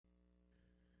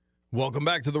Welcome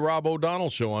back to the Rob O'Donnell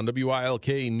Show on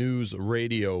WILK News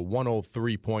Radio,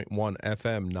 103.1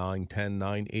 FM, 910,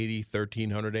 980,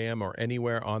 1300 AM, or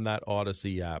anywhere on that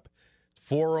Odyssey app.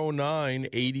 409,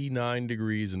 89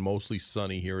 degrees, and mostly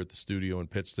sunny here at the studio in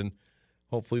Pittston.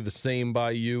 Hopefully the same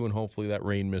by you, and hopefully that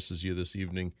rain misses you this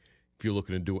evening if you're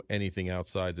looking to do anything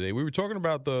outside today. We were talking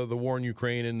about the war in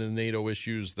Ukraine and the NATO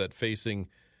issues that facing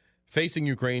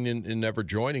Ukraine in never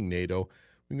joining NATO.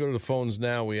 We can go to the phones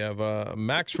now. We have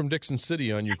Max from Dixon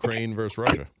City on Ukraine versus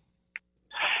Russia.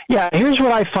 Yeah, here's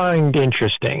what I find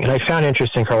interesting, and I found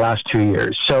interesting for the last 2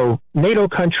 years. So NATO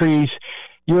countries,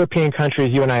 European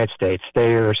countries, United States,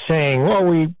 they are saying, well,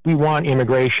 we want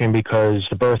immigration because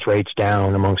the birth rate's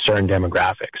down among certain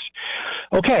demographics.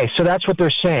 Okay, so that's what they're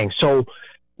saying. So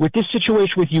with this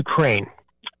situation with Ukraine,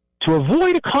 to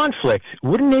avoid a conflict,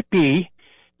 wouldn't it be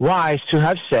wise to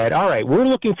have said, all right, we're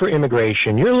looking for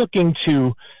immigration. You're looking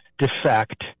to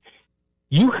defect.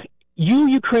 You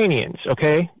Ukrainians,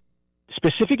 okay,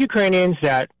 specific Ukrainians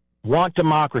that want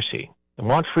democracy,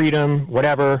 want freedom,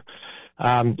 whatever,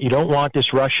 you don't want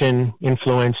this Russian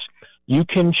influence, you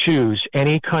can choose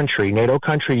any country, NATO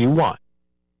country you want,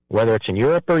 whether it's in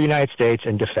Europe or United States,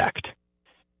 and defect.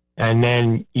 And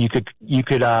then you could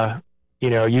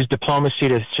use diplomacy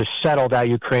to settle that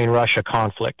Ukraine-Russia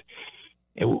conflict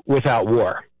without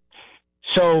war.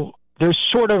 So there's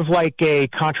sort of like a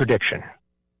contradiction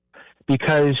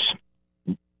because,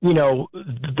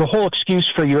 the whole excuse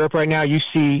for Europe right now, you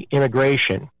see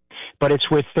immigration, but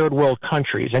it's with third world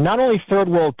countries. And not only third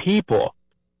world people,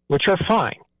 which are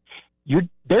fine.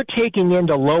 They're taking in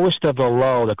the lowest of the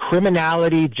low, the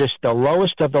criminality, just the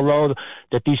lowest of the low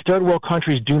that these third world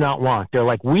countries do not want. They're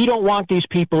like, we don't want these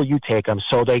people, you take them.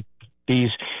 So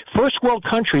these first world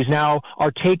countries now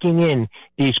are taking in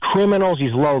these criminals,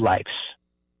 these lowlifes.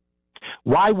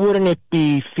 Why wouldn't it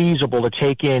be feasible to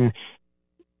take in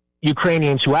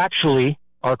Ukrainians who actually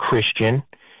are Christian?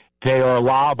 They are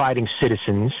law-abiding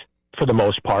citizens for the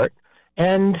most part.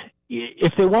 And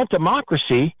if they want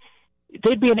democracy,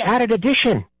 they'd be an added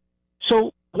addition.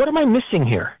 So what am I missing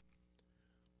here?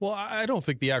 Well, I don't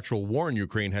think the actual war in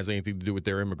Ukraine has anything to do with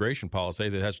their immigration policy.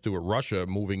 It has to do with Russia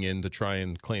moving in to try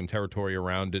and claim territory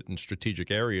around it in strategic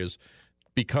areas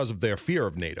because of their fear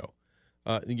of NATO.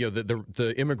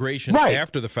 The immigration right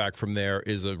after the fact from there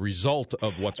is a result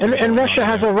of what's going on. And Russia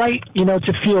has a right,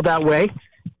 to feel that way.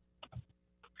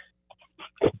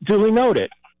 Duly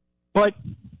noted. But,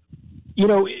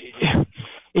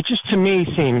 it just to me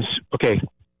seems, okay,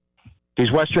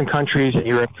 these Western countries in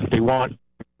Europe,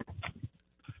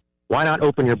 why not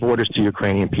open your borders to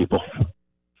Ukrainian people?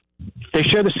 They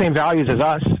share the same values as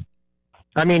us.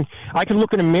 I mean, I can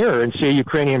look in a mirror and see a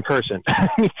Ukrainian person.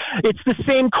 It's the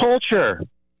same culture.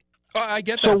 I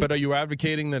get that, but are you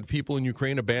advocating that people in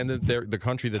Ukraine abandon the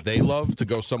country that they love to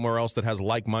go somewhere else that has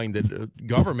like-minded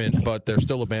government, but they're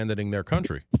still abandoning their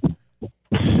country?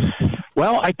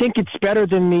 Well, I think it's better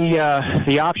than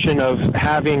the option of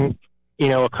having,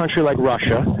 a country like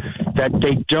Russia that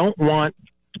they don't want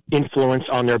influence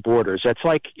on their borders. That's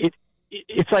like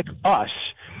it's like us,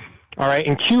 all right,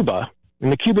 in Cuba, in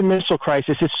the Cuban Missile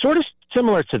Crisis. It's sort of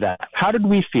similar to that. How did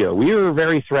we feel? We were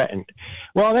very threatened.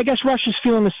 Well, I guess Russia's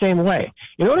feeling the same way.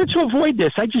 In order to avoid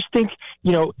this, I just think,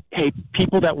 hey,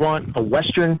 people that want a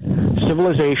Western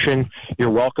civilization, you're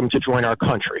welcome to join our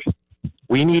country.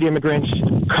 We need immigrants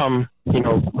to come,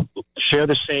 share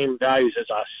the same values as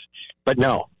us. But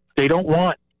no, they don't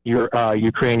want your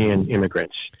Ukrainian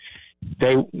immigrants.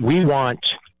 We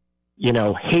want,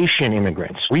 Haitian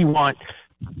immigrants. We want,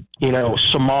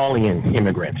 Somalian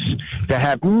immigrants that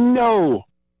have no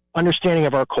understanding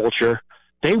of our culture.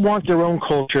 They want their own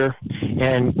culture.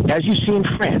 And as you see in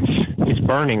France, it's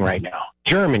burning right now.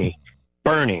 Germany,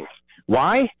 burning.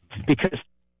 Why? Because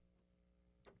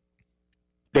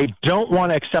they don't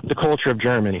want to accept the culture of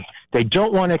Germany. They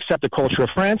don't want to accept the culture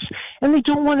of France. And they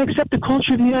don't want to accept the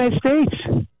culture of the United States.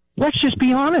 Let's just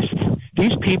be honest.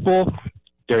 These people,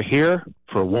 they're here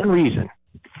for one reason,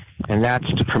 and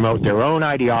that's to promote their own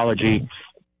ideology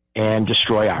and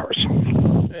destroy ours.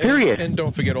 Period. And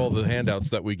don't forget all the handouts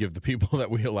that we give the people that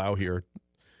we allow here,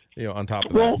 on top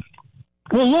of that.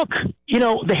 Well, look,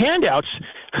 the handouts,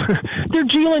 they're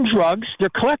dealing drugs. They're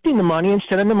collecting the money and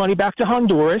sending the money back to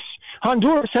Honduras.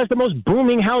 Honduras has the most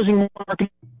booming housing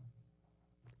market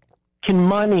in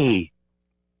money.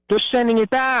 They're sending it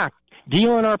back,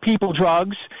 dealing our people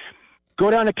drugs. Go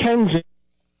down to Kingston.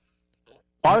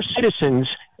 Our citizens.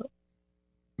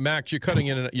 Max, you're cutting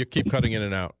in and you keep cutting in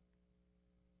and out.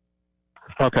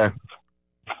 Okay.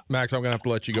 Max, I'm going to have to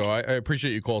let you go. I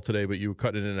appreciate your call today, but you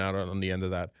cut in and out on the end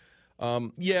of that.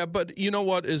 Yeah, but you know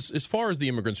what? As far as the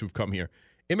immigrants who've come here,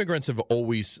 immigrants have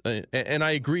always, and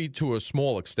I agree to a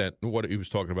small extent what he was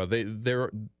talking about.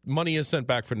 Their money is sent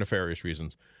back for nefarious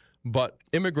reasons. But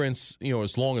immigrants,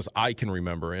 as long as I can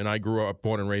remember, and I grew up,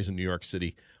 born and raised in New York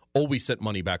City, always sent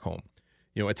money back home.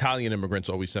 Italian immigrants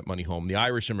always sent money home. The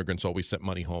Irish immigrants always sent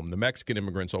money home. The Mexican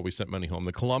immigrants always sent money home.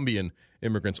 The Colombian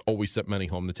immigrants always sent money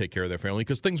home to take care of their family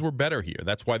because things were better here.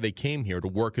 That's why they came here, to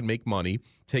work and make money,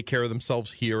 take care of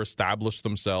themselves here, establish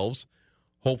themselves,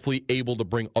 hopefully able to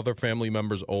bring other family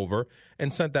members over,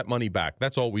 and sent that money back.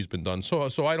 That's always been done.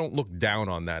 So I don't look down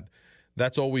on that.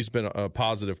 That's always been a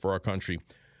positive for our country.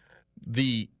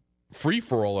 The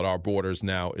free-for-all at our borders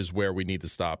now is where we need to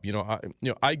stop.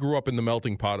 I grew up in the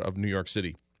melting pot of New York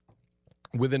City.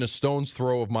 Within a stone's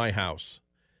throw of my house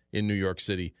in New York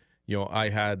City, I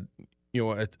had,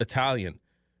 Italian,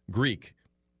 Greek,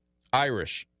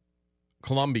 Irish,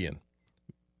 Colombian,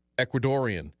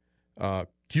 Ecuadorian,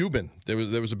 Cuban. There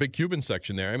was a big Cuban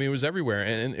section there. I mean, it was everywhere,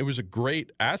 and it was a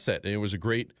great asset, and it was a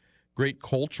great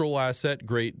cultural asset,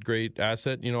 great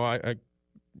asset.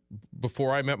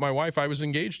 Before I met my wife, I was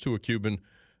engaged to a Cuban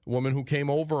woman who came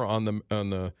over on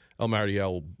the El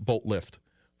Mariel boat lift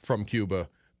from Cuba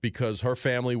because her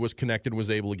family was connected, was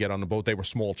able to get on the boat. They were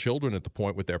small children at the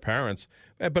point with their parents,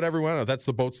 but everyone else, that's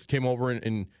the boats that came over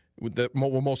and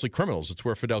were mostly criminals. It's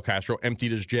where Fidel Castro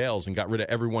emptied his jails and got rid of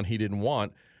everyone he didn't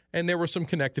want. And there were some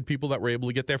connected people that were able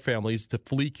to get their families to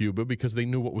flee Cuba because they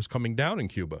knew what was coming down in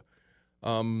Cuba.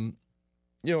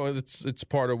 It's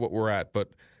part of what we're at,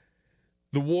 but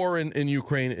the war in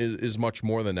Ukraine is much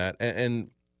more than that.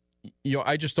 And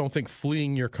I just don't think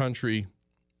fleeing your country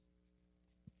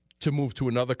to move to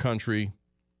another country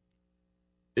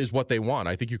is what they want.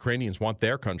 I think Ukrainians want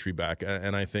their country back.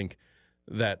 And I think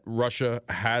that Russia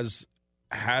has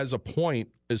a point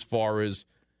as far as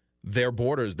their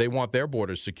borders. They want their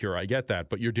borders secure. I get that.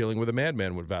 But you're dealing with a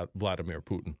madman with Vladimir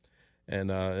Putin.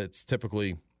 And it's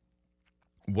typically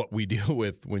what we deal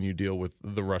with when you deal with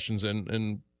the Russians.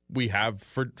 And we have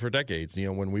for decades.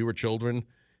 When we were children,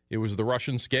 it was the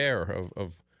Russian scare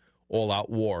of all-out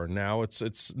war. Now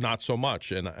it's not so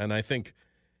much. And I think,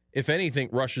 if anything,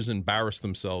 Russia's embarrassed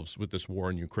themselves with this war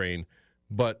in Ukraine.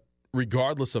 But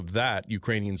regardless of that,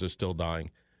 Ukrainians are still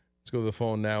dying. Let's go to the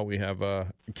phone now. We have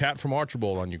Kat from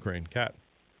Archibald on Ukraine. Kat.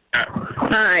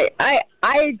 Hi.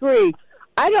 I agree.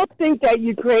 I don't think that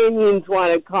Ukrainians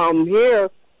want to come here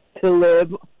to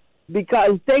live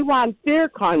because they want their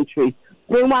country.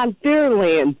 They want their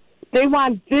land. They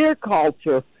want their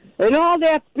culture. And all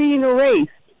that's being erased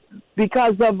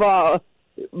because of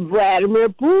Vladimir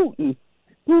Putin,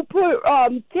 who put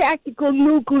tactical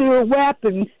nuclear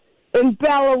weapons in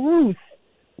Belarus,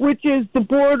 which is the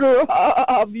border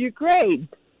of Ukraine.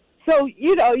 So,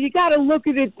 you got to look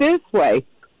at it this way.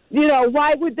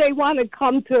 Why would they want to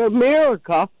come to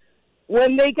America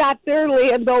when they got their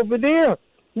land over there?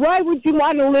 Why would you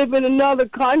want to live in another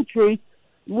country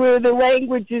where the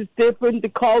language is different, the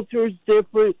culture is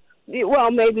different?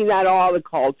 Well, maybe not all the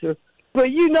culture,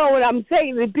 but you know what I'm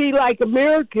saying. It'd be like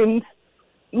Americans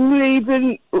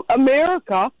leaving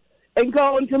America and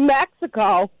going to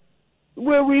Mexico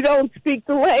where we don't speak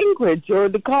the language or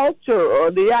the culture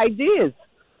or the ideas.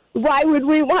 Why would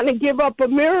we want to give up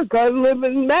America and live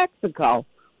in Mexico?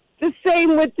 The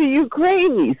same with the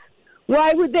Ukrainians.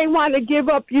 Why would they want to give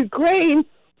up Ukraine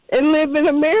and live in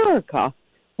America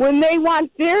when they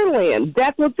want their land?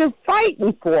 That's what they're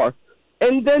fighting for.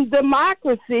 And then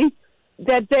democracy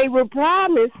that they were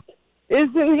promised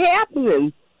isn't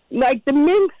happening. Like the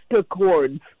Minsk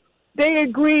Accords. They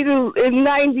agreed in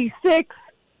 96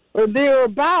 or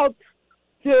thereabouts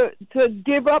to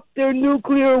give up their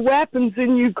nuclear weapons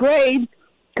in Ukraine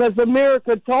because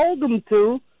America told them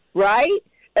to, right?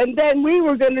 And then we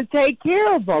were going to take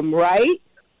care of them, right?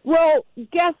 Well,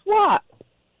 guess what?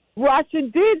 Russia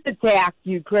did attack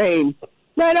Ukraine.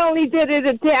 Not only did it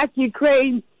attack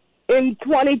Ukraine in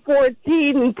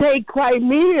 2014 and take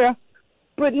Crimea,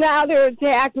 but now they're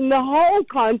attacking the whole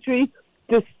country,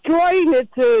 destroying it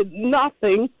to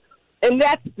nothing, and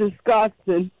that's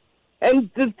disgusting.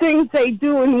 And the things they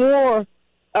do in war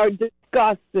are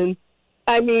disgusting.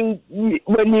 I mean,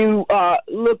 when you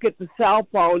look at the cell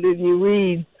phone and you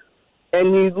read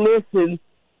and you listen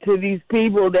to these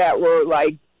people that were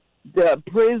like, the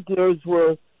prisoners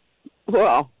were,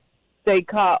 well, they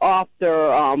cut off their,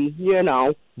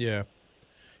 Yeah.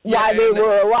 Why they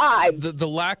were alive. The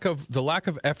lack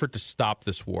of effort to stop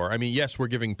this war. I mean, yes, we're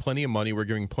giving plenty of money, we're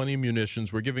giving plenty of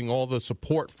munitions, we're giving all the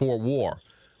support for war.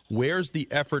 Where's the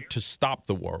effort to stop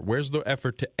the war? Where's the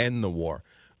effort to end the war?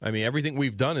 I mean, everything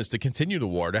we've done is to continue the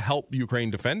war, to help Ukraine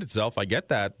defend itself. I get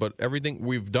that, but everything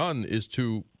we've done is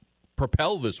to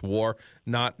propel this war,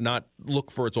 not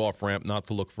look for its off ramp, not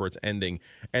to look for its ending,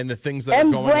 and the things that are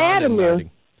going on in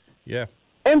Latin. Yeah.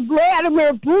 And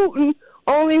Vladimir Putin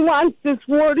only wants this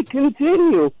war to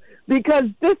continue because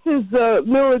this is a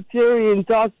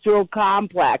military-industrial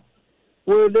complex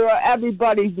where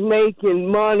everybody's making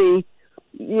money,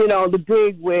 the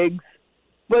big wigs.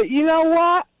 But you know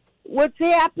what? What's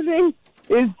happening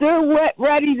is they're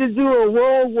ready to do a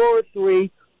World War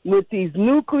III with these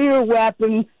nuclear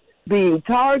weapons being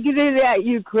targeted at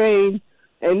Ukraine.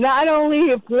 And not only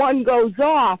if one goes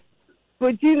off,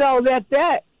 but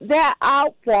that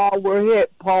outfall will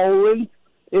hit Poland,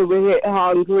 it will hit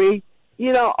Hungary,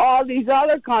 all these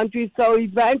other countries. So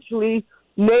eventually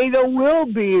NATO will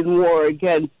be in war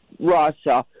against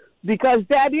Russia because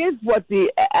that is what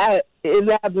the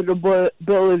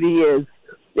inevitability is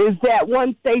that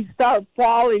once they start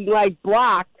falling like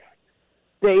blocks,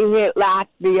 they hit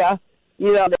Latvia,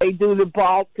 they do the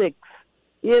Baltics,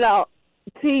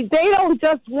 See, they don't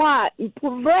just want,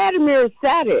 Vladimir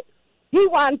said it, he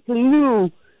wants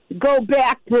to go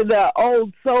back to the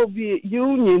old Soviet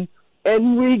Union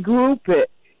and regroup it.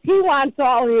 He wants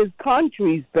all his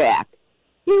countries back.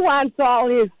 He wants all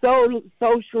his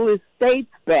socialist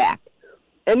states back.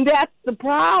 And that's the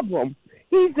problem.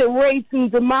 He's erasing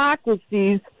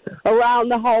democracies around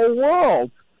the whole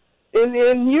world.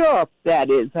 In Europe, that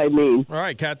is, I mean. All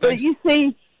right, Kat, thanks. But you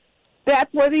see,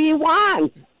 that's what he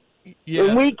wants. Yeah.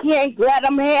 And we can't let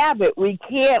him have it. We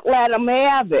can't let him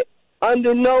have it.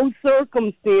 Under no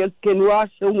circumstance can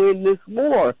Russia win this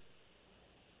war.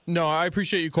 No, I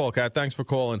appreciate your call, Kat. Thanks for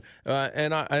calling.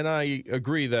 And I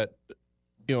agree that,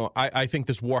 I think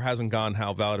this war hasn't gone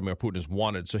how Vladimir Putin has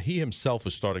wanted. So he himself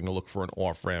is starting to look for an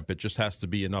off-ramp. It just has to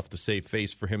be enough to save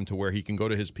face for him to where he can go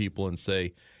to his people and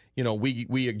say, we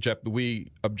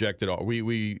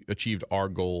achieved our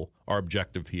goal, our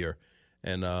objective here,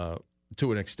 and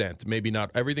to an extent, maybe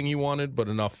not everything he wanted, but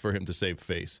enough for him to save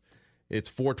face. It's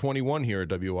 4:21 here at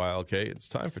WILK. It's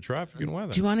time for traffic and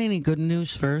weather. Do you want any good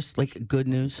news first? Like good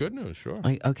news? Good news, sure.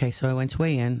 Okay, so I went to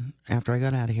weigh in after I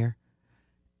got out of here,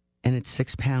 and it's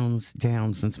 6 pounds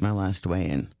down since my last weigh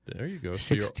in. There you go.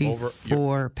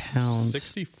 64 pounds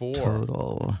 64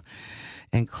 total,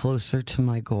 and closer to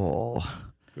my goal.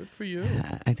 Good for you.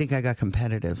 I think I got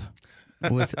competitive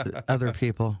with other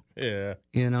people. Yeah.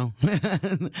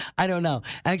 I don't know.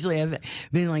 Actually, I've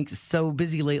been so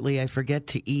busy lately, I forget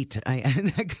to eat.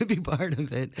 That could be part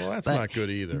of it. Well, that's not good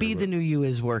either. The new you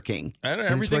is working. And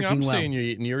everything I'm seeing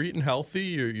you're eating healthy.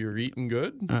 You're eating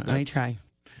good. I try.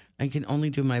 I can only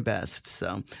do my best.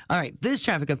 So, all right. This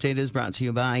traffic update is brought to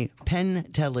you by Penn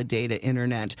Teledata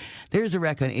Internet. There's a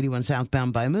wreck on 81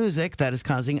 southbound by Music that is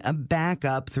causing a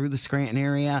backup through the Scranton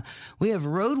area. We have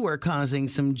road work causing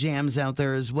some jams out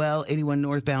there as well. 81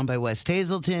 northbound by West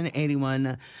Hazelton,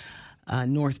 81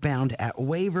 northbound at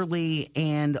Waverly,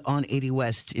 and on 80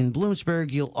 West in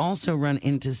Bloomsburg. You'll also run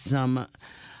into some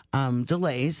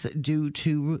delays due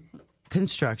to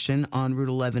construction on Route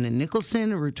 11 in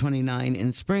Nicholson, Route 29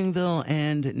 in Springville,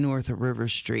 and North River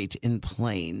Street in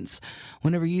Plains.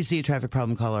 Whenever you see a traffic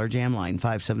problem, call our jam line,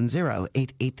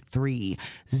 570-883-7269,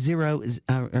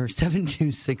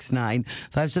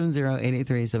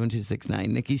 570-883-7269.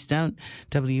 Nikki Stone,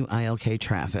 WILK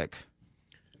Traffic.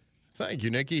 Thank you,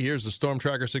 Nikki. Here's the Storm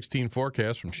Tracker 16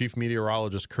 forecast from Chief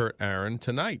Meteorologist Kurt Aaron.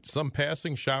 Tonight, some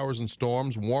passing showers and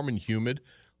storms, warm and humid,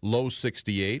 low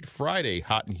 68. Friday,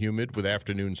 hot and humid with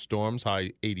afternoon storms, high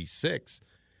 86.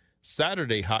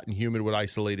 Saturday, hot and humid with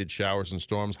isolated showers and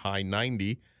storms, high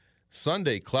 90.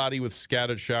 Sunday, cloudy with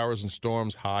scattered showers and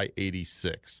storms, high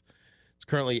 86. It's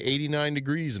currently 89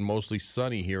 degrees and mostly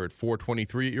sunny here at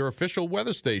 423 at your official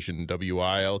weather station,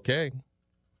 WILK.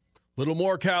 Little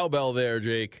more cowbell there,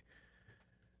 Jake.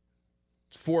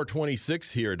 It's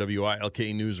 426 here at WILK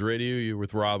News Radio. You're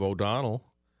with Rob O'Donnell.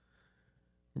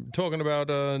 We're talking about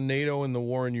NATO and the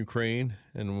war in Ukraine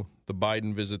and the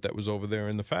Biden visit that was over there,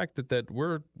 and the fact that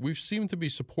we seem to be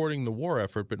supporting the war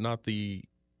effort, but not the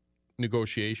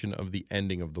negotiation of the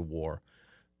ending of the war.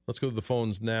 Let's go to the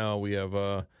phones now. We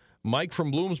have Mike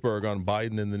from Bloomsburg on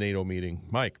Biden and the NATO meeting.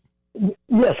 Mike.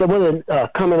 Yes, I want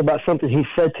to comment about something he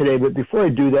said today, but before I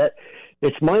do that,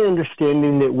 it's my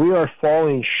understanding that we are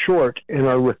falling short in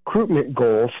our recruitment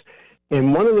goals.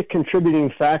 And one of the contributing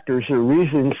factors or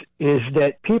reasons is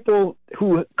that people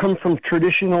who come from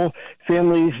traditional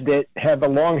families that have a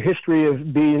long history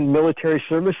of being military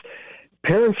service,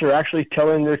 parents are actually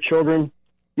telling their children,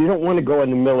 you don't want to go in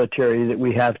the military that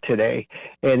we have today.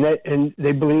 And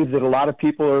they believe that a lot of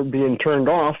people are being turned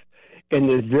off. in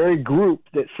the very group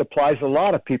that supplies a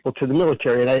lot of people to the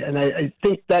military. And I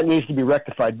think that needs to be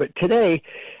rectified. But today,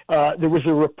 there was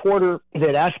a reporter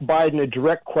that asked Biden a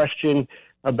direct question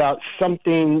about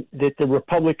something that the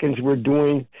Republicans were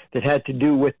doing that had to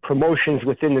do with promotions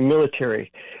within the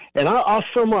military. And I'll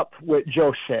sum up what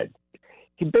Joe said.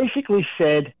 He basically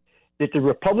said that the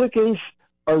Republicans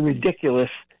are ridiculous,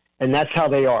 and that's how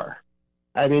they are.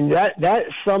 I mean, that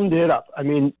summed it up. I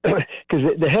mean,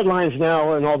 because the headlines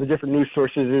now and all the different news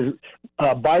sources is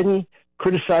Biden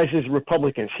criticizes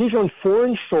Republicans. He's on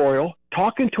foreign soil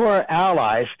talking to our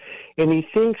allies, and he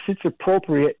thinks it's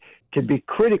appropriate to be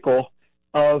critical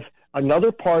of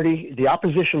another party, the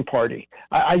opposition party.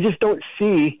 I just don't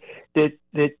see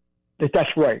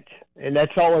that's right. And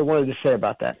that's all I wanted to say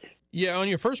about that. Yeah, on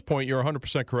your first point, you're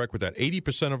 100% correct with that.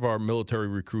 80% of our military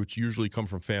recruits usually come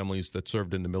from families that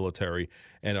served in the military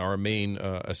and are a main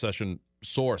accession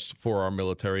source for our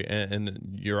military.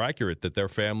 And you're accurate that their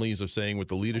families are saying with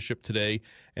the leadership today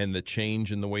and the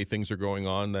change in the way things are going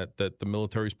on that the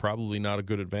military is probably not a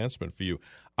good advancement for you.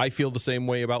 I feel the same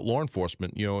way about law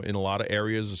enforcement. You know, in a lot of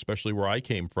areas, especially where I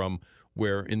came from,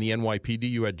 where in the NYPD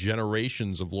you had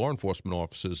generations of law enforcement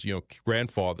officers, you know,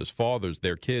 grandfathers, fathers,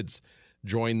 their kids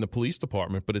joined the police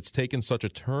department, but it's taken such a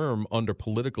term under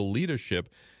political leadership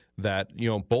that, you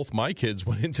know, both my kids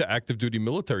went into active duty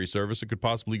military service and could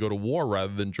possibly go to war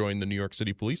rather than join the New York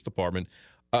City Police Department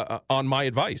on my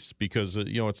advice, because,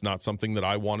 you know, it's not something that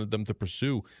I wanted them to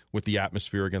pursue with the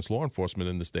atmosphere against law enforcement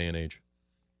in this day and age.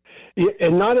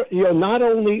 And not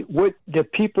only what the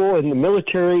people in the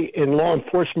military and law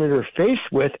enforcement are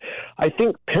faced with, I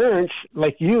think parents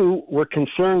like you were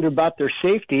concerned about their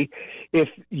safety. If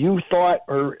you thought,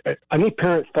 or any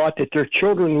parent thought, that their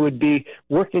children would be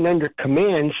working under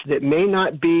commands that may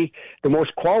not be the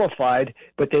most qualified,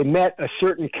 but they met a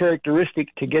certain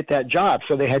characteristic to get that job,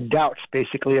 so they had doubts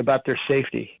basically about their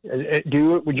safety.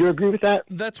 Would you agree with that?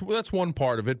 That's one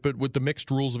part of it, but with the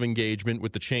mixed rules of engagement,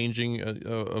 with the changing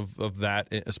of that,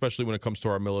 especially when it comes to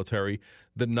our military,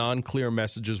 the non-clear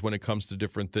messages when it comes to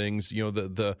different things, you know,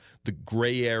 the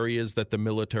gray areas that the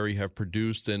military have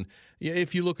produced. And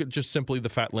if you look at just simply the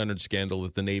Fat Leonard scandal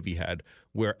that the Navy had,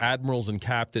 where admirals and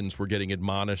captains were getting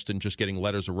admonished and just getting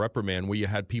letters of reprimand, where you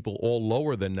had people all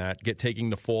lower than that taking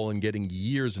the fall and getting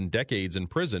years and decades in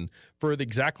prison for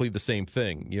exactly the same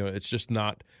thing. You know, it's just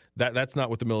not that's not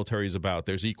what the military is about.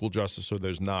 There's equal justice or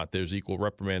there's not. There's equal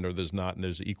reprimand or there's not, and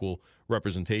there's equal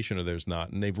representation or there's not.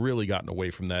 And they've really gotten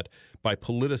away from that by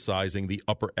politicizing the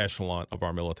upper echelon of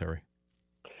our military.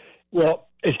 Well,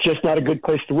 it's just not a good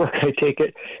place to work, I take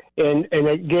it. And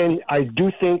again, I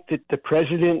do think that the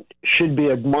president should be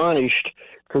admonished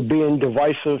for being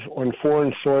divisive on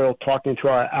foreign soil, talking to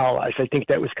our allies. I think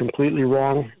that was completely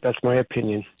wrong. That's my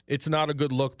opinion. It's not a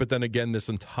good look, but then again, this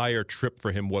entire trip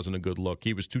for him wasn't a good look.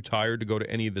 He was too tired to go to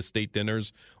any of the state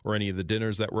dinners or any of the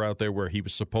dinners that were out there where he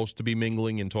was supposed to be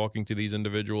mingling and talking to these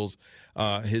individuals.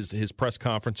 His press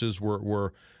conferences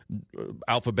were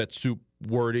alphabet soup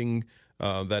wording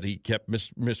that he kept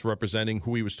misrepresenting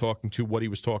who he was talking to, what he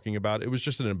was talking about. It was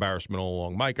just an embarrassment all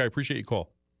along. Mike, I appreciate your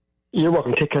call. You're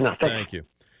welcome. Take care now. Thank you.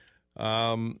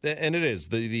 And it is.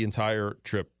 The entire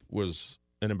trip was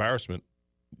an embarrassment.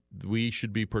 We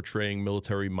should be portraying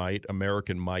military might,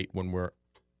 American might, when we're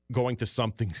going to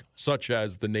something such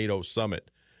as the NATO summit,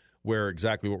 where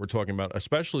exactly what we're talking about,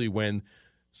 especially when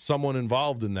someone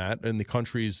involved in that and the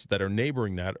countries that are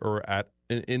neighboring that are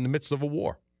in the midst of a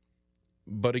war.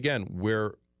 But again,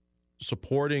 we're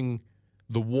supporting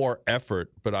the war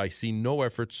effort, but I see no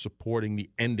effort supporting the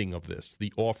ending of this,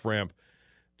 the off-ramp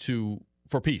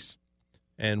for peace.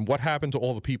 And what happened to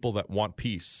all the people that want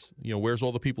peace? You know, where's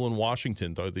all the people in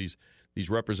Washington, these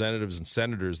representatives and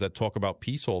senators that talk about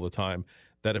peace all the time,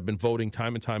 that have been voting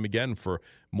time and time again for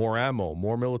more ammo,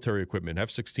 more military equipment,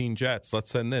 F-16 jets, let's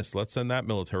send this, let's send that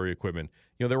military equipment.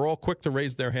 You know, they're all quick to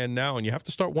raise their hand now, and you have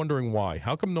to start wondering why.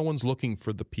 How come no one's looking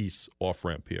for the peace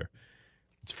off-ramp here?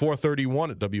 It's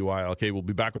 4:31 at WILK. We'll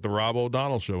be back with the Rob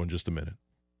O'Donnell Show in just a minute.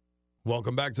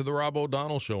 Welcome back to the Rob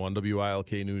O'Donnell Show on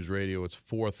WILK News Radio. It's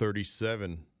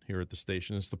 4:37 here at the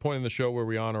station. It's the point in the show where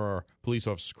we honor our police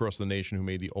officers across the nation who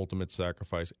made the ultimate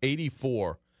sacrifice.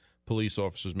 84 police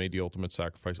officers made the ultimate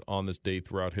sacrifice on this day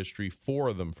throughout history, 4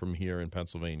 of them from here in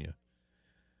Pennsylvania.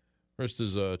 First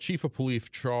is Chief of Police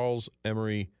Charles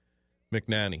Emery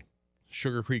McNanny,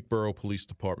 Sugar Creek Borough Police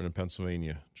Department in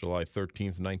Pennsylvania, July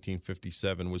 13th,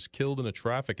 1957, was killed in a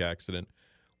traffic accident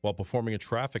while performing a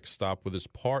traffic stop with his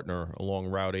partner along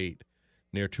Route 8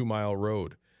 near 2 Mile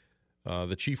Road.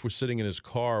 The chief was sitting in his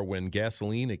car when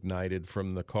gasoline ignited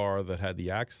from the car that had the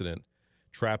accident,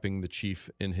 trapping the chief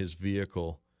in his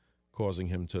vehicle, causing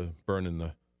him to burn in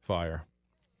the fire.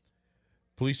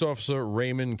 Police officer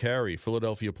Raymond Carey,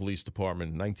 Philadelphia Police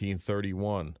Department,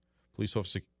 1931. Police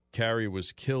officer Carey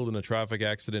was killed in a traffic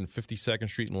accident 52nd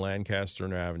Street and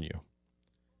Lancaster Avenue.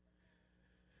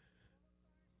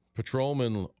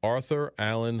 Patrolman Arthur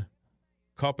Allen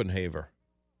Koppenhaver,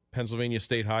 Pennsylvania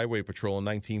State Highway Patrol in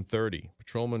 1930.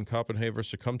 Patrolman Koppenhaver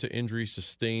succumbed to injuries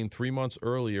sustained 3 months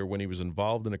earlier when he was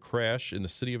involved in a crash in the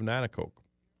city of Nanticoke.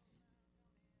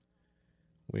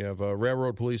 We have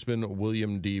railroad policeman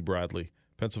William D. Bradley,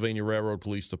 Pennsylvania Railroad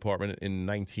Police Department in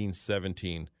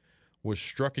 1917, was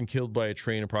struck and killed by a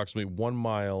train approximately 1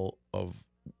 mile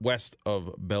west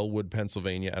of Bellwood,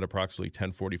 Pennsylvania at approximately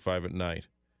 10:45 at night.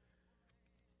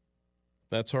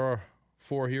 That's our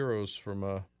 4 heroes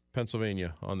from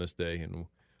Pennsylvania on this day, and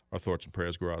our thoughts and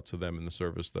prayers go out to them in the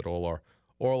service that all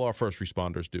our first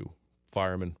responders do,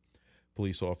 firemen,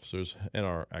 police officers, and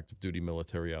our active duty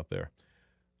military out there.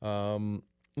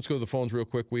 Let's go to the phones real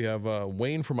quick. We have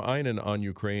Wayne from Einan on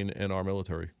Ukraine and our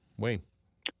military. Wayne.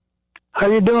 How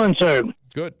you doing, sir?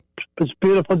 Good. It's a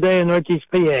beautiful day in Northeast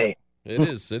PA. It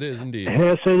is indeed.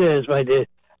 Yes, it is, my dear.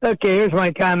 Okay, here's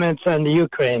my comments on the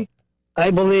Ukraine.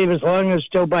 I believe as long as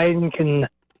Joe Biden can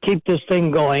keep this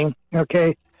thing going,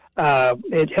 okay,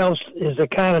 it helps his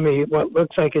economy, what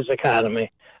looks like his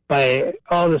economy, by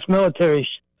all this military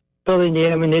building the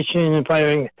ammunition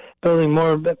and building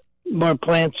more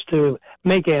plants to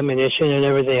make ammunition and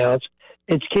everything else.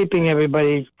 It's keeping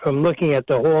everybody from looking at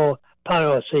the whole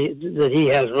policy that he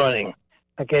has running,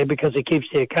 okay, because it keeps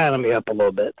the economy up a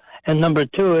little bit. And number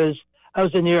 2 is, I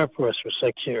was in the Air Force for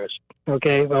 6 years,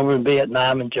 okay, over in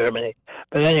Vietnam and Germany.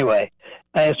 But anyway,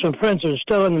 I have some friends that are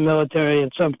still in the military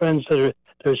and some friends that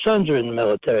their sons are in the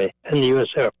military in the U.S.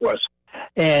 Air Force.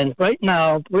 And right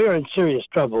now, we are in serious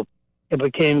trouble if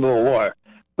it came to a war.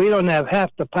 We don't have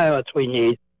half the pilots we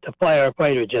need to fly our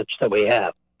fighter jets that we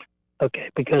have,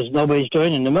 okay, because nobody's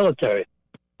joining the military.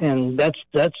 And that's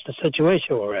the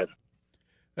situation we're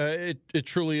in. It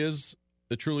truly is.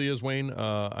 It truly is, Wayne.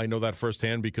 I know that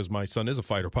firsthand because my son is a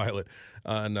fighter pilot,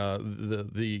 and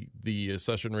the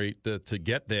session rate to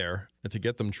get there, to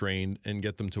get them trained and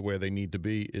get them to where they need to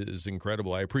be is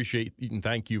incredible. I appreciate and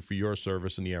thank you for your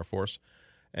service in the Air Force.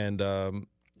 And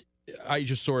I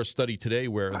just saw a study today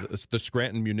where the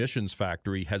Scranton Munitions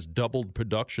Factory has doubled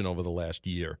production over the last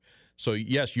year. So,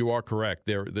 yes, you are correct.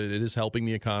 It is helping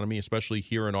the economy, especially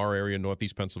here in our area,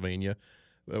 Northeast Pennsylvania.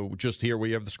 Just here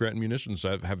we have the Scranton Munitions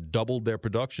have doubled their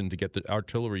production to get the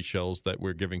artillery shells that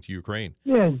we're giving to Ukraine.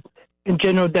 Yeah, and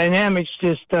General Dynamics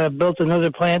just built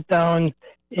another plant down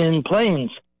in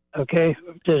Plains, okay?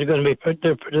 They're going to be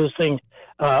they're producing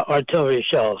artillery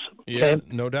shells. Okay? Yeah,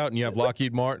 no doubt. And you have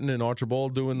Lockheed Martin and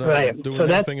Archibald doing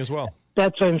that thing as well.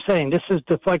 That's what I'm saying. This is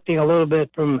deflecting a little bit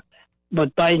from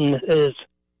what Biden is,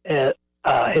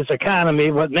 his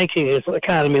economy, what makes his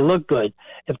economy look good.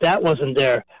 If that wasn't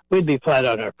there, we'd be flat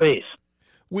on our face.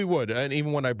 We would. And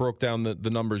even when I broke down the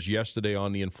numbers yesterday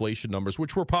on the inflation numbers,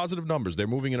 which were positive numbers, they're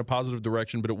moving in a positive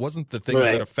direction, but it wasn't the things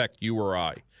that affect you or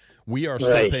I. We are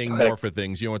still paying more for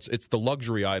things. You know, it's the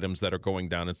luxury items that are going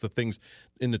down. It's the things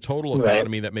in the total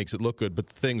economy that makes it look good. But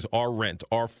the things, our rent,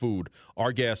 our food,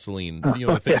 our gasoline,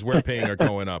 the things we're paying are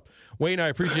going up. Wayne, I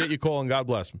appreciate you calling. God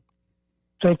bless.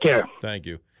 Take care. Thank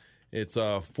you. It's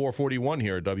 4:41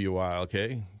 here at WILK.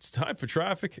 It's time for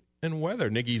traffic and weather.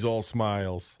 Nikki's all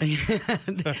smiles.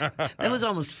 That was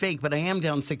almost fake, but I am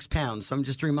down 6 pounds, so I'm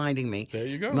just reminding me. There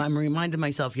you go. I'm reminding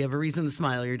myself you have a reason to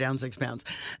smile. You're down 6 pounds.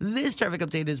 This traffic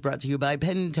update is brought to you by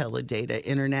Penn Teledata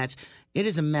Internet. It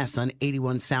is a mess on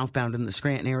 81 southbound in the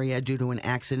Scranton area due to an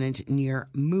accident near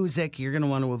Music. You're going to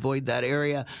want to avoid that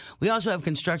area. We also have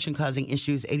construction causing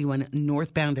issues 81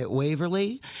 northbound at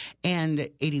Waverly and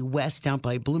 80 west down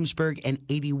by Bloomsburg and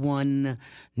 81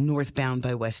 northbound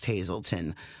by West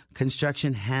Hazelton.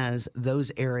 Construction has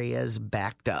those areas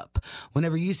backed up.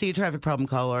 Whenever you see a traffic problem,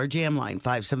 call our jam line,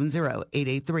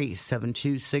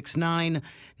 570-883-7269.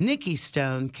 Nikki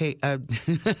Stone,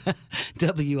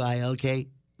 WILK.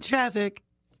 Traffic.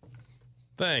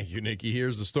 Thank you, Nikki.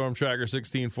 Here's the Storm Tracker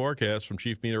 16 forecast from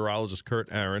Chief Meteorologist Kurt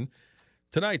Aaron.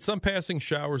 Tonight, some passing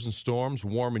showers and storms,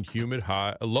 warm and humid,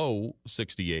 low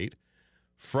 68.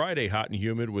 Friday, hot and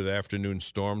humid with afternoon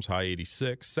storms, high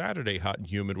 86. Saturday, hot and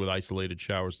humid with isolated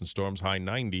showers and storms, high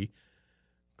 90.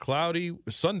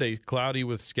 Sunday, cloudy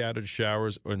with scattered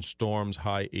showers and storms,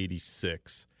 high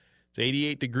 86. It's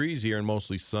 88 degrees here and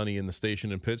mostly sunny in the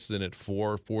station in Pittston at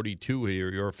 4:42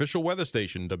 here. Your official weather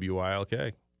station,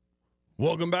 WILK.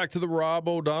 Welcome back to the Rob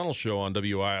O'Donnell Show on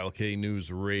WILK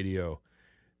News Radio.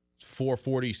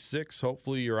 4:46.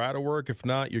 Hopefully you're out of work. If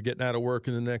not, you're getting out of work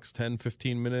in the next 10,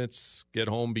 15 minutes. Get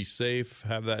home, be safe,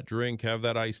 have that drink, have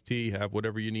that iced tea, have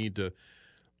whatever you need to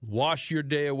wash your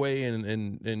day away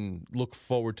and look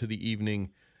forward to the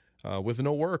evening with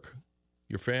no work.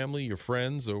 Your family, your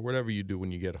friends, or whatever you do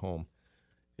when you get home.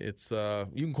 It's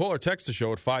you can call or text the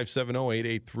show at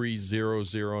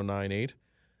 570-883-0098. Let's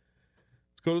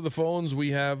go to the phones.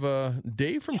 We have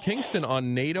Dave from Kingston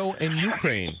on NATO and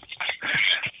Ukraine.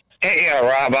 Hey,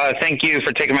 Rob, thank you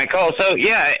for taking my call. So,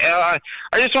 I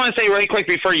just want to say really quick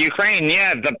before Ukraine,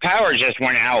 the power just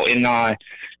went out in my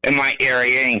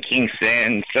area in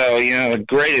Kingston. So, the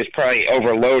grid is probably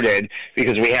overloaded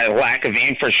because we had a lack of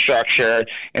infrastructure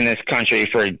in this country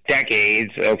for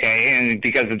decades, okay, and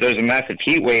because there's a massive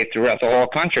heat wave throughout the whole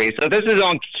country. So this is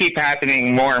going to keep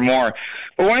happening more and more.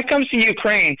 But when it comes to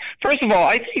Ukraine, first of all,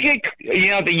 I think,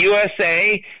 the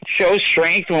USA shows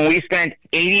strength when we spent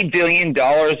 $80 billion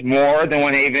more than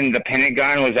what even the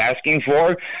Pentagon was asking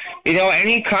for.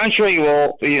 Any country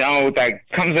that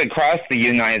comes across the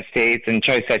United States and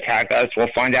tries to attack us will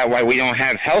find out why we don't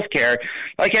have health care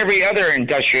like every other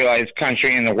industrialized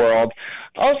country in the world.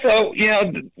 Also,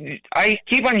 I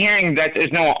keep on hearing that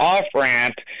there's no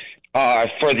off-ramp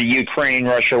for the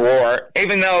Ukraine-Russia war,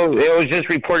 even though it was just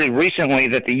reported recently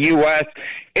that the U.S.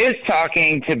 is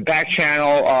talking to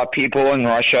back-channel people in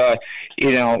Russia,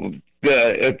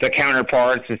 the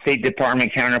counterparts, the State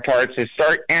Department counterparts, to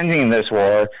start ending this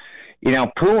war.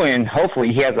 Putin,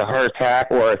 hopefully he has a heart attack,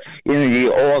 or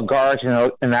the oligarchs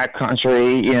in that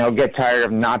country, get tired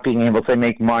of not being able to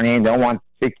make money and don't want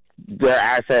their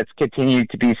assets continue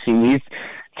to be seized.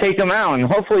 Take them out, and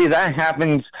hopefully that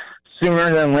happens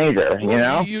sooner than later,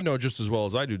 You know just as well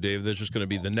as I do, Dave, there's just going to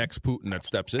be the next Putin that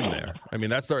steps in there. I mean,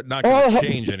 that's not going to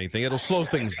change anything. It'll slow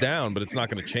things down, but it's not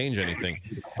going to change anything.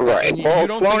 Right.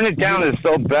 Slowing it down is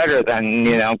still better than,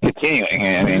 continuing.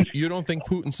 I mean, you don't think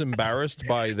Putin's embarrassed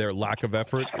by their lack of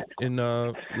effort in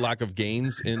lack of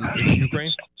gains in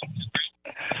Ukraine?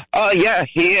 Yeah,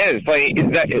 he is.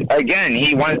 Again,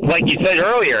 he wants, like you said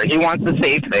earlier, he wants to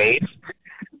save face.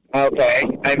 Okay.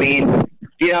 I mean,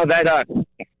 that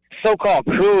so-called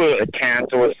coup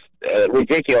attempt was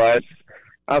ridiculous.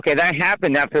 Okay, that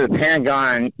happened after the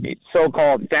Pentagon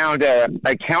so-called found an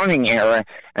accounting error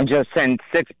and just sent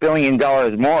 $6 billion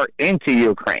more into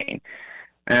Ukraine.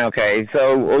 Okay,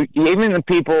 so even the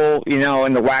people,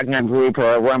 in the Wagner group who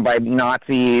are run by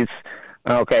Nazis,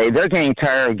 okay, they're getting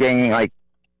tired of getting,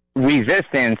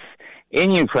 resistance in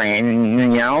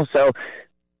Ukraine, so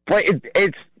but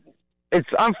it's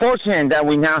unfortunate that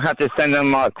we now have to send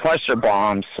them cluster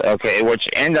bombs, okay, which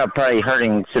end up probably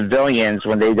hurting civilians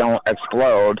when they don't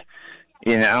explode,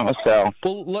 so.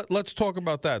 Well, let's talk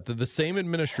about that. The same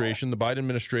administration, the Biden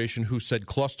administration, who said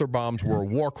cluster bombs were a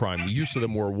war crime, the use of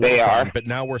them were a war crime, but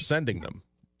now we're sending them.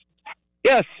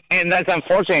 Yes, and that's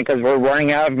unfortunate because we're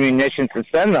running out of munitions to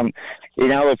send them.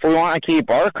 If we want to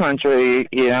keep our country,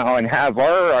 and have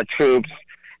our troops,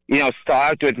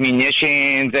 stocked with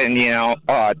munitions and,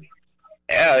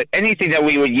 anything that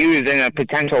we would use in a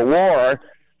potential war,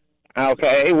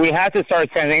 okay, we have to start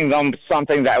sending them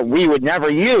something that we would never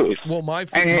use. Well,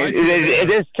 it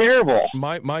is terrible.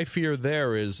 My fear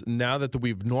there is now that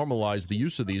we've normalized the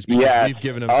use of these because we've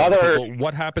given them to people,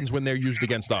 what happens when they're used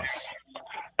against us?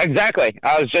 Exactly.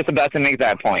 I was just about to make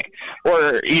that point.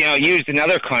 Or, used in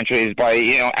other countries by,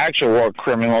 actual war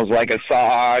criminals like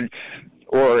Assad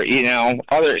or,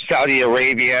 other Saudi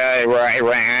Arabia or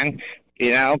Iran.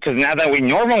 Because now that we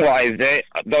normalized it,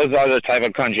 those other type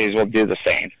of countries will do the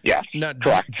same. Yeah, now,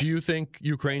 correct. Do you think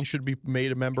Ukraine should be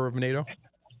made a member of NATO?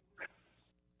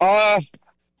 Well,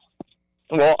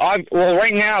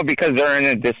 right now, because they're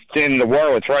in the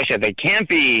war with Russia, they can't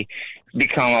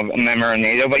become a member of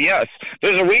NATO. But yes,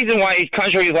 there's a reason why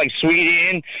countries like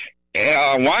Sweden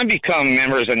want to become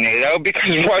members of NATO,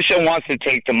 because Russia wants to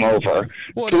take them over.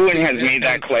 Putin has made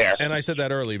that clear. And I said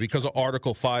that earlier, because of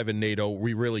Article 5 in NATO,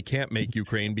 we really can't make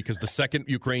Ukraine, because the second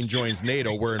Ukraine joins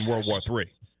NATO, we're in World War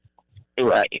III.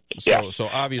 Right. So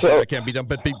obviously that can't be done.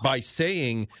 But by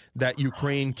saying that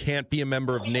Ukraine can't be a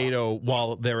member of NATO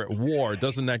while they're at war,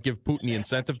 doesn't that give Putin the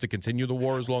incentive to continue the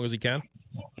war as long as he can?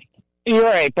 You're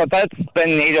right, but that's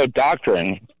been NATO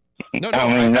doctrine. No,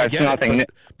 I mean, that's nothing.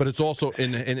 But it's also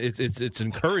it's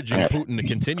encouraging Putin to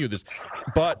continue this.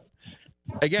 But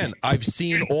again, I've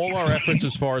seen all our efforts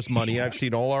as far as money. I've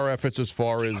seen all our efforts as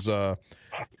far as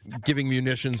giving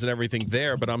munitions and everything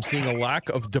there. But I'm seeing a lack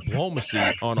of diplomacy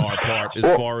on our part as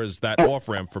far as that off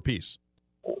ramp for peace.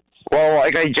 Well,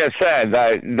 like I just said,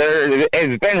 there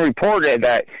has been reported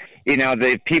that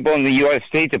the people in the U.S.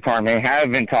 State Department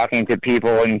have been talking to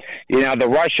people, and the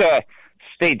Russia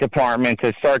State Department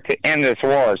to start to end this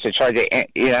war, to try to end,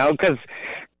 because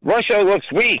Russia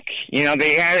looks weak.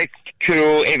 They had a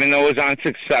coup, even though it was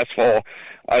unsuccessful.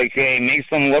 Okay, makes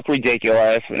them look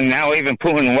ridiculous. And now even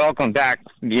Putin welcomed back,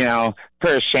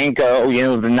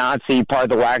 Poroshenko, the Nazi part of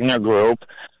the Wagner Group.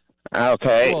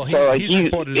 Okay, well, so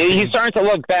he's starting to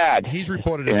look bad. He's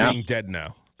reported as being dead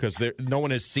now, because no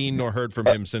one has seen nor heard from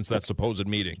him since that supposed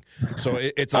meeting. So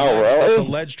it's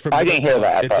alleged from I didn't hear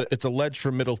that. It's alleged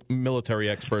from military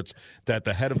experts that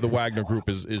the head of the Wagner Group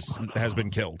has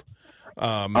been killed.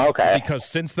 Okay. Because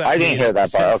since that I didn't hear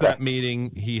that part. Since that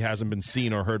meeting, he hasn't been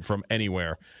seen or heard from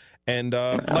anywhere. And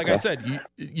like I said,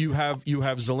 you have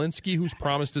Zelensky, who's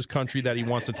promised his country that he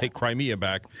wants to take Crimea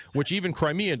back, which even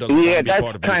Crimea doesn't want to be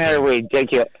part of. Yeah, that's kind of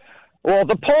ridiculous. Well,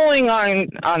 the polling on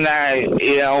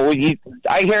that,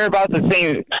 I hear about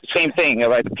the same thing.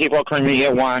 Like the people of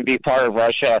Crimea want to be part of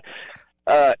Russia.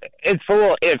 It's a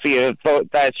little iffy if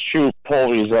that's true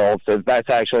poll results, if that's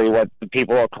actually what the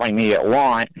people of Crimea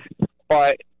want.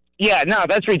 But yeah, no,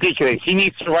 that's ridiculous. He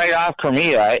needs to write off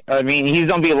Crimea. I mean, he's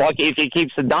going to be lucky if he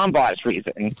keeps the Donbass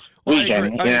region. I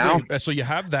agree. So you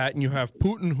have that, and you have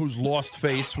Putin, who's lost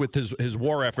face with his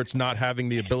war efforts, not having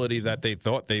the ability that they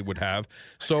thought they would have.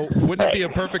 So wouldn't it be a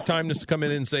perfect time to come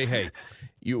in and say, hey,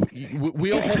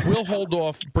 we'll hold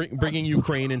off bringing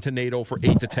Ukraine into NATO for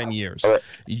 8 to 10 years.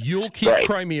 You'll keep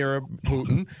Crimea,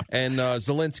 Putin, and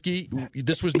Zelensky.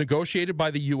 This was negotiated by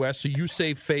the U.S., so you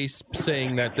save face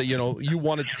saying that you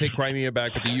wanted to take Crimea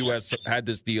back, but the U.S. had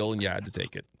this deal and you had to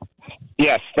take it.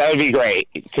 Yes, that would be great.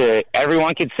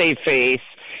 Everyone could save face.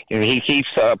 He keeps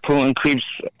Putin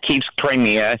keeps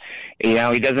Crimea. He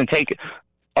doesn't take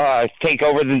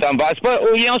over the Donbass. But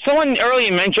someone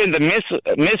earlier mentioned the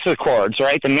Minsk Accords,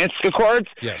 right? The Minsk Accords.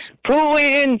 Yes.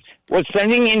 Putin was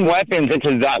sending in weapons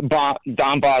into the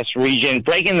Donbass region,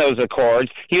 breaking those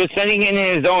accords. He was sending in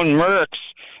his own mercs,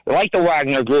 like the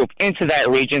Wagner Group, into that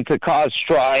region to cause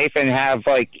strife and have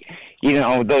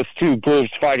those two groups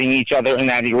fighting each other in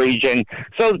that region.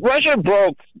 So Russia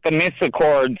broke the Minsk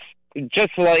Accords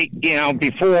just like,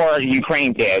 before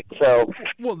Ukraine did. So,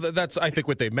 well, that's, I think,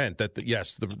 what they meant, that,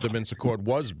 yes, the Minsk Accord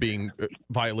was being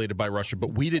violated by Russia,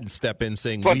 but we didn't step in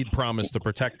saying we'd promised to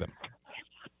protect them.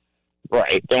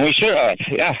 Right. And we should have.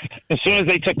 Yeah. As soon as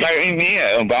they took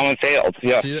Crimea, Obama failed.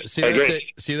 Yeah.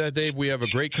 See that, Dave? We have a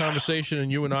great conversation,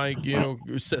 and you and I,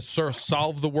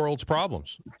 solve the world's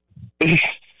problems.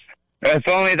 If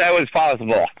only that was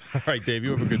possible. All right, Dave,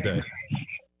 you have a good day.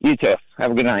 You too.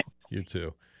 Have a good night. You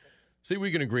too. See,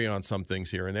 we can agree on some things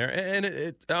here and there.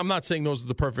 And I'm not saying those are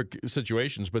the perfect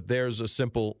situations, but there's a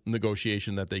simple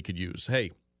negotiation that they could use. Hey,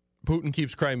 Putin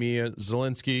keeps Crimea.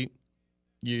 Zelensky,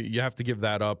 you have to give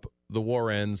that up. The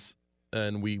war ends,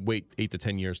 and we wait 8 to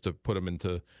 10 years to put him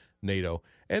into NATO.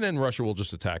 And then Russia will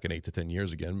just attack in 8 to 10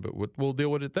 years again, but we'll deal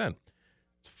with it then.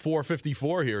 It's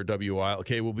 4:54 here at WILK.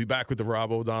 We'll be back with the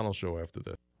Rob O'Donnell Show after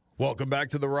this. Welcome back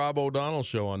to the Rob O'Donnell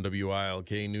Show on WILK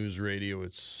News Radio.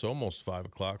 It's almost 5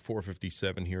 o'clock,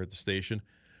 4:57 here at the station.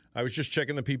 I was just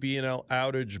checking the PP&L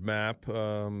outage map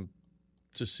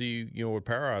to see, what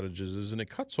power outages is, and it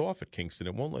cuts off at Kingston.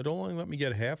 It only let me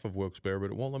get half of Wilkes-Barre,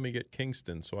 but it won't let me get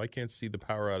Kingston, so I can't see the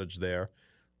power outage there.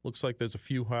 Looks like there's a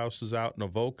few houses out in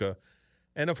Avoca.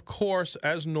 And, of course,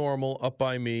 as normal, up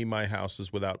by me, my house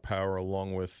is without power,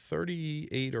 along with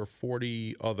 38 or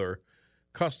 40 other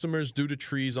customers due to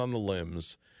trees on the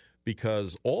limbs,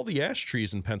 because all the ash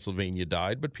trees in Pennsylvania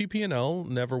died, but PP&L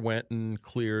never went and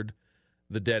cleared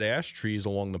the dead ash trees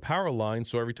along the power line.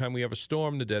 So every time we have a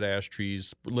storm, the dead ash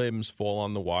trees limbs fall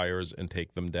on the wires and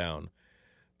take them down.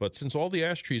 But since all the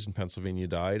ash trees in Pennsylvania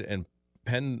died, and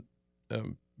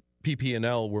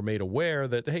PP&L were made aware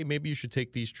that, hey, maybe you should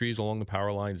take these trees along the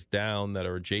power lines down that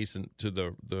are adjacent to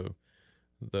the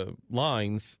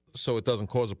lines so it doesn't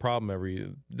cause a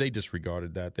problem, they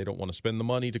disregarded that. They don't want to spend the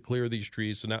money to clear these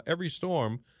trees. So now every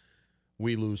storm,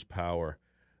 we lose power.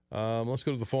 Let's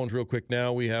go to the phones real quick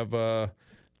now. We have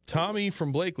Tommy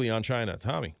from Blakely on China.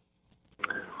 Tommy.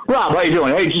 Rob, how you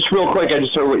doing? Hey, just real quick, I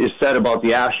just heard what you said about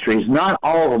the ash trees. Not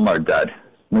all of them are dead.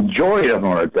 Majority of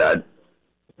them are dead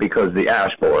because of the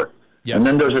ash borer. Yes. And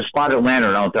then there's a spotted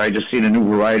lantern out there. I just seen a new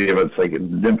variety of it. It's like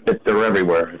they're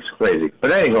everywhere. It's crazy.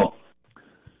 But anyhow,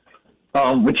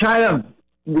 with China,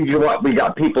 we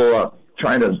got people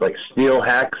trying to steal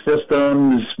hack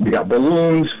systems. We got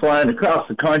balloons flying across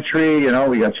the country.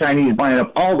 We got Chinese buying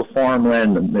up all the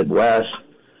farmland in the Midwest.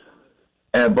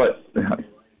 And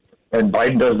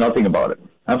Biden does nothing about it.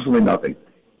 Absolutely nothing.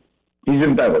 He's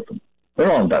in bed with them.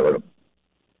 They're all in bed with him.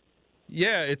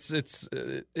 Yeah,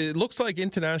 it looks like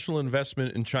international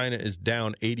investment in China is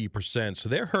down 80%. So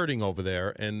they're hurting over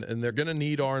there, and they're going to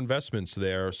need our investments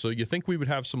there. So you think we would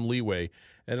have some leeway.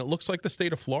 And it looks like the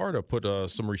state of Florida put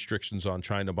some restrictions on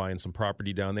China buying some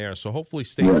property down there. So hopefully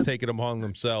states take it among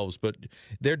themselves. But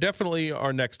they're definitely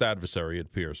our next adversary, it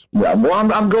appears. Yeah, well,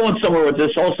 I'm going somewhere with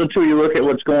this. Also, too, you look at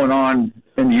what's going on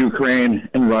in Ukraine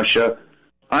and Russia.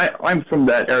 I'm from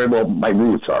that area where my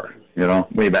roots are,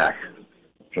 way back.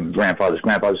 From grandfathers.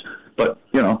 But,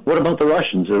 what about the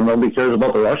Russians? Nobody cares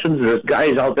about the Russians. There's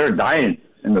guys out there dying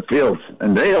in the fields,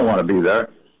 and they don't want to be there.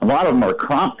 A lot of them are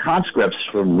conscripts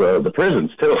from the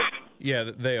prisons, too.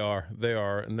 Yeah, they are.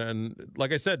 And then,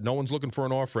 like I said, no one's looking for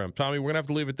an off-ramp. Tommy, we're going to have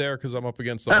to leave it there because I'm up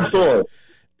against the Absolutely.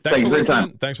 Thanks for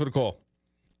listening. Thanks for the call.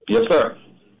 Yes, sir.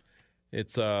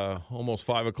 It's almost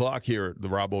 5 o'clock here at the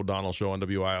Rob O'Donnell Show on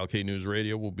WILK News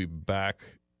Radio. We'll be back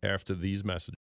after these messages.